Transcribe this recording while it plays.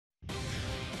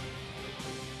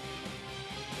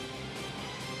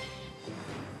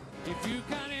If you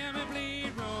can hear me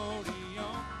bleed rodeo,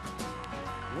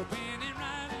 whooping and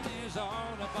riding is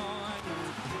all the boy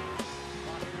knows.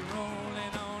 Rock and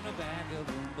rolling on the back of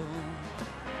a boom.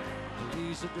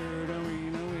 He's a dirt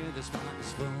arena with his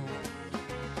pockets full.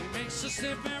 He makes a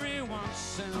slip every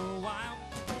once in a while.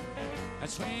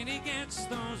 That's when he gets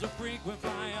those frequent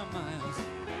flyer miles.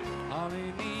 All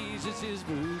he needs is his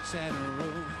boots and a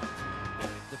robe,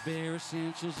 the bare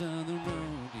essentials of the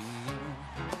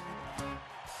rodeo.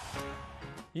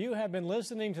 You have been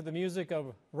listening to the music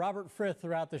of Robert Frith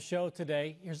throughout the show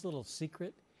today. Here's a little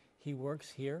secret. He works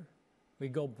here. We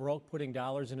go broke putting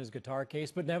dollars in his guitar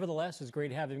case, but nevertheless, it's great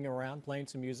having him around playing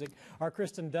some music. Our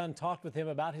Kristen Dunn talked with him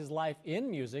about his life in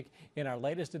music in our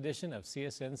latest edition of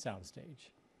CSN Soundstage.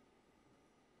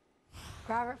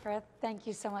 Robert Frith, thank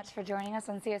you so much for joining us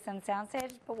on CSN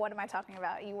Soundstage. But what am I talking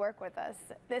about? You work with us.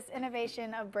 This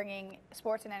innovation of bringing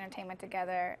sports and entertainment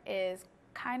together is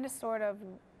kind of sort of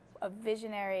a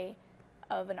visionary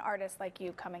of an artist like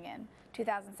you coming in.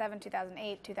 2007,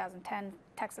 2008, 2010,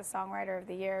 Texas Songwriter of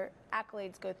the Year,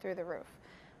 accolades go through the roof.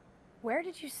 Where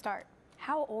did you start?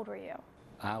 How old were you?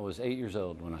 I was 8 years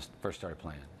old when I first started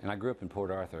playing. And I grew up in Port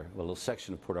Arthur, a little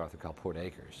section of Port Arthur called Port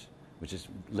Acres, which is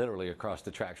literally across the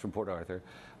tracks from Port Arthur.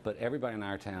 But everybody in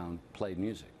our town played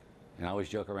music. And I always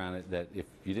joke around it that if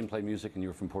you didn't play music and you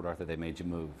were from Port Arthur, they made you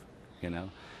move, you know?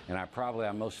 And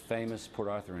our most famous Port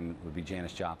Arthuran would be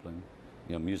Janis Joplin,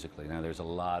 you know, musically. Now there's a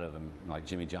lot of them, like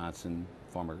Jimmy Johnson,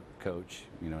 former coach,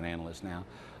 you know, an analyst now.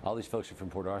 All these folks are from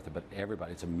Port Arthur, but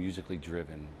everybody, it's a musically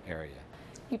driven area.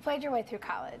 You played your way through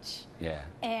college. Yeah.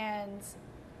 And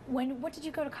what did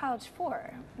you go to college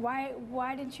for?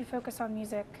 Why didn't you focus on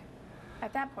music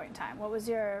at that point in time? What was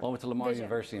your Well, I went to Lamar vision?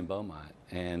 University in Beaumont,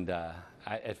 and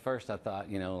at first I thought,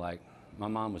 you know, like, my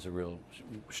mom was a real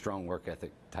strong work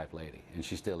ethic type lady, and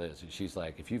she still is. And she's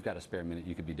like, if you've got a spare minute,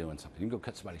 you could be doing something. You can go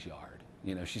cut somebody's yard.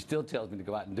 You know, she still tells me to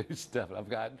go out and do stuff. I've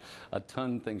got a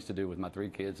ton of things to do with my 3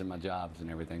 kids and my jobs and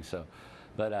everything. So,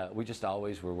 but we just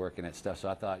always were working at stuff. So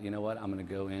I thought, you know what, I'm going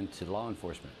to go into law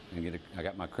enforcement and I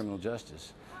got my criminal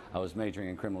justice. I was majoring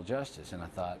in criminal justice, and I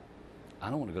thought, I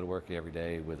don't want to go to work every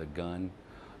day with a gun,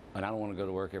 and I don't want to go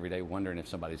to work every day wondering if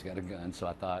somebody's got a gun. So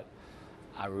I thought,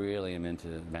 I really am into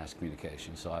mass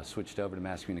communication. So I switched over to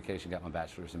mass communication, got my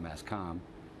bachelor's in mass comm,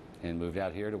 and moved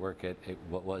out here to work at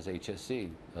what was HSC,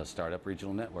 a startup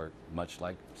regional network, much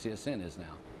like CSN is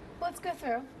now. Let's go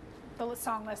through the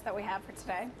song list that we have for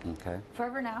today. Okay.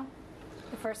 Forever Now,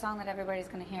 the first song that everybody's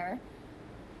going to hear.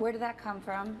 Where did that come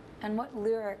from? And what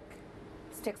lyric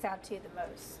sticks out to you the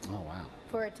most? Oh, wow.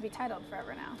 For it to be titled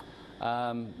Forever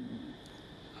Now.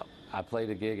 I played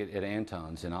a gig at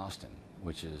Anton's in Austin,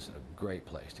 which is a great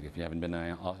place. If you haven't been to,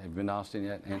 have you been to Austin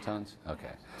yet, Anton's?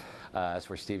 Okay. That's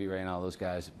where Stevie Ray and all those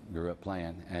guys grew up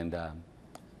playing. And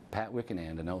Pat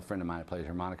Wickenand, an old friend of mine that played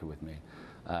harmonica with me,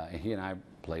 and he and I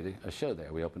played a show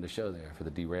there. We opened a show there for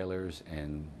the Derailers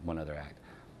and one other act.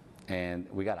 And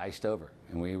we got iced over.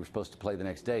 And we were supposed to play the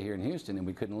next day here in Houston, and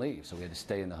we couldn't leave. So we had to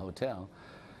stay in the hotel.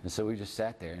 And so we just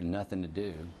sat there and nothing to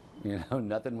do. You know,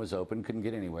 nothing was open, couldn't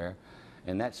get anywhere.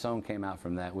 And that song came out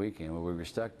from that weekend where we were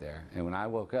stuck there. And when I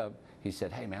woke up, he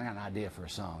said, hey, man, I got an idea for a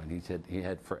song. And he said he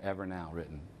had Forever Now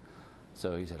written.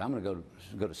 So he said, I'm going to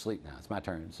go to sleep now. It's my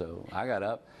turn. So I got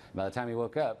up. By the time he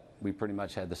woke up, we pretty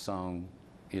much had the song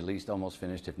at least almost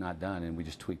finished, if not done, and we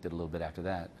just tweaked it a little bit after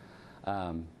that.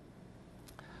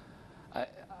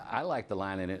 I like the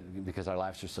line in it because our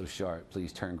lives are so short.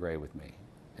 Please turn gray with me.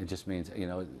 It just means, you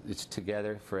know, it's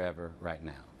together forever right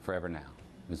now. Forever now.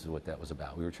 This is what that was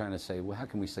about. We were trying to say, well, how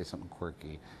can we say something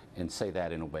quirky and say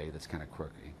that in a way that's kind of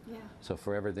quirky? Yeah. So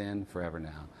forever then, forever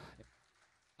now.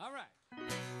 All right.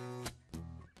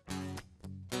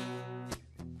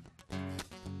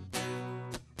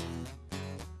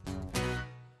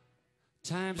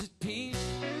 Times at peace,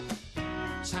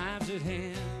 times at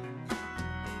hand,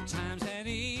 times at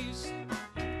ease,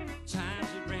 times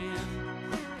at rand.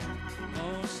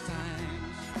 Most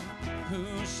times,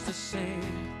 who's to say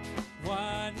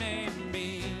what may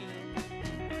be?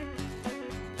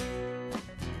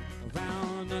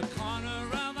 Around the corner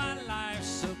of our life,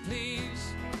 so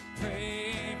please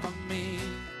pray for me.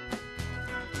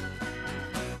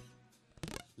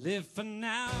 Live for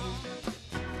now,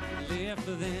 live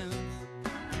for them.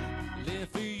 Live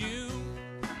for you,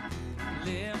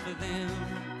 live for them.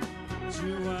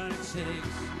 Do what it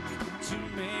takes to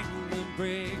make the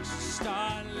breaks.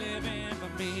 Start living for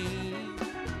me.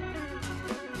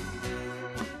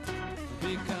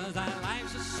 Because our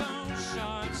lives are so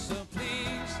short, so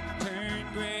please turn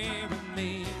gray with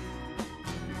me.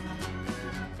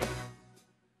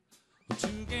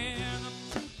 Together,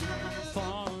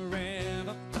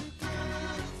 forever,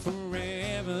 forever.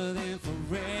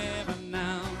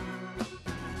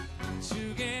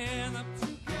 together.